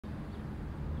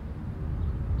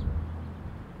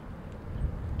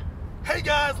Hey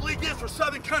guys, Lee Gibbs for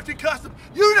Southern Country Custom.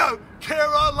 You know,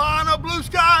 Carolina blue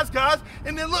skies, guys.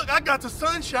 And then look, I got the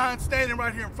sunshine standing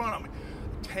right here in front of me.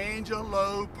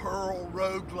 Tangelo Pearl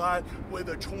Road Glide with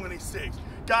a 26.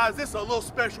 Guys, this is a little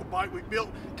special bike we built,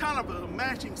 kind of a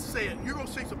matching set. You're gonna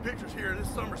see some pictures here in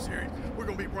this summer series. We're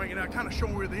gonna be bringing out, kind of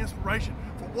showing where the inspiration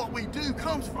for what we do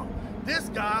comes from. This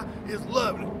guy is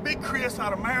loving it. Big Chris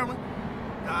out of Maryland.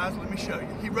 Guys, let me show you.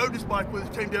 He rode this bike with us,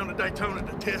 came down to Daytona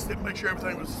to test it, make sure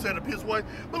everything was set up his way.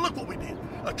 But look what we did.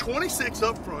 A 26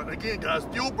 up front. Again, guys,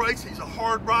 dual brakes. He's a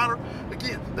hard rider.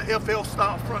 Again, the FL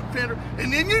style front fender.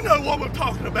 And then you know what we're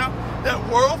talking about. That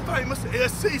world famous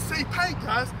SCC paint,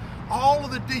 guys. All of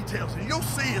the details. And you'll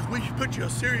see as we put you a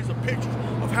series of pictures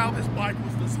of how this bike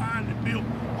was designed and built.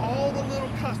 All the little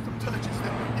custom touches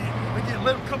that we did. Again,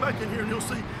 let them come back in here and you'll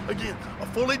see, again, a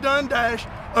fully done dash,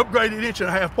 upgraded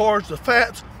 1.5 bars, the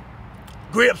fats,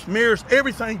 grips, mirrors,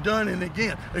 everything done. And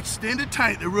again, extended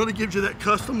tank that really gives you that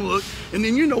custom look. And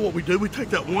then you know what we do. We take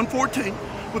that 114,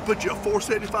 we put you a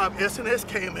 475 S&S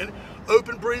cam in it,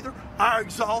 open breather, our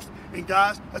exhaust, and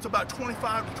guys, that's about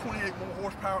 25 to 28 more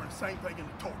horsepower, and the same thing in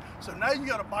the torque. So now you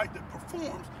got a bike that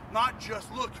performs, not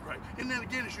just looks great. And then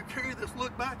again, as you carry this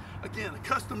look back, again, a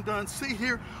custom done seat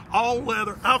here, all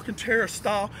leather, Alcantara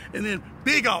style, and then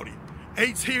big audio.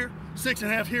 8's here,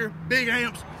 6.5 here, big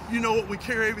amps. You know what, we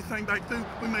carry everything back through.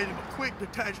 We made him a quick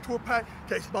detached tour pack in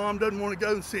case mom doesn't want to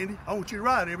go, and Cindy, I want you to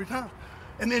ride every time.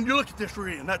 And then you look at this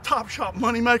rear end, that Top Shop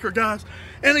money maker, guys.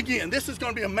 And again, this is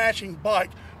going to be a matching bike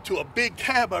to a big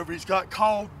cab over he's got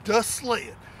called the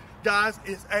Sled. Guys,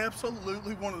 it's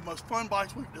absolutely one of the most fun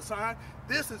bikes we've designed.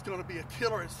 This is going to be a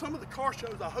killer. At some of the car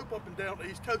shows, I hope up and down the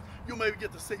East Coast, you'll maybe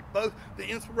get to see both the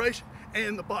inspiration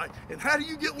and the bike. And how do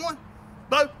you get one?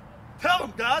 Both. Tell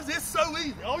them, guys, it's so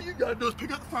easy. All you gotta do is pick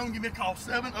up the phone, give me a call,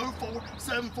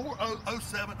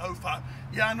 704-740-0705.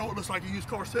 Yeah, I know it looks like a used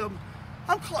car salesman.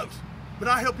 I'm close, but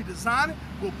I help you design it,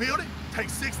 we'll build it,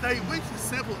 takes 6 to 8 weeks, it's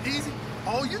simple, easy.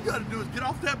 All you gotta do is get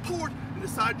off that porch and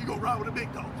decide you're gonna ride with a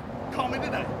big dog. Call me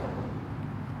today.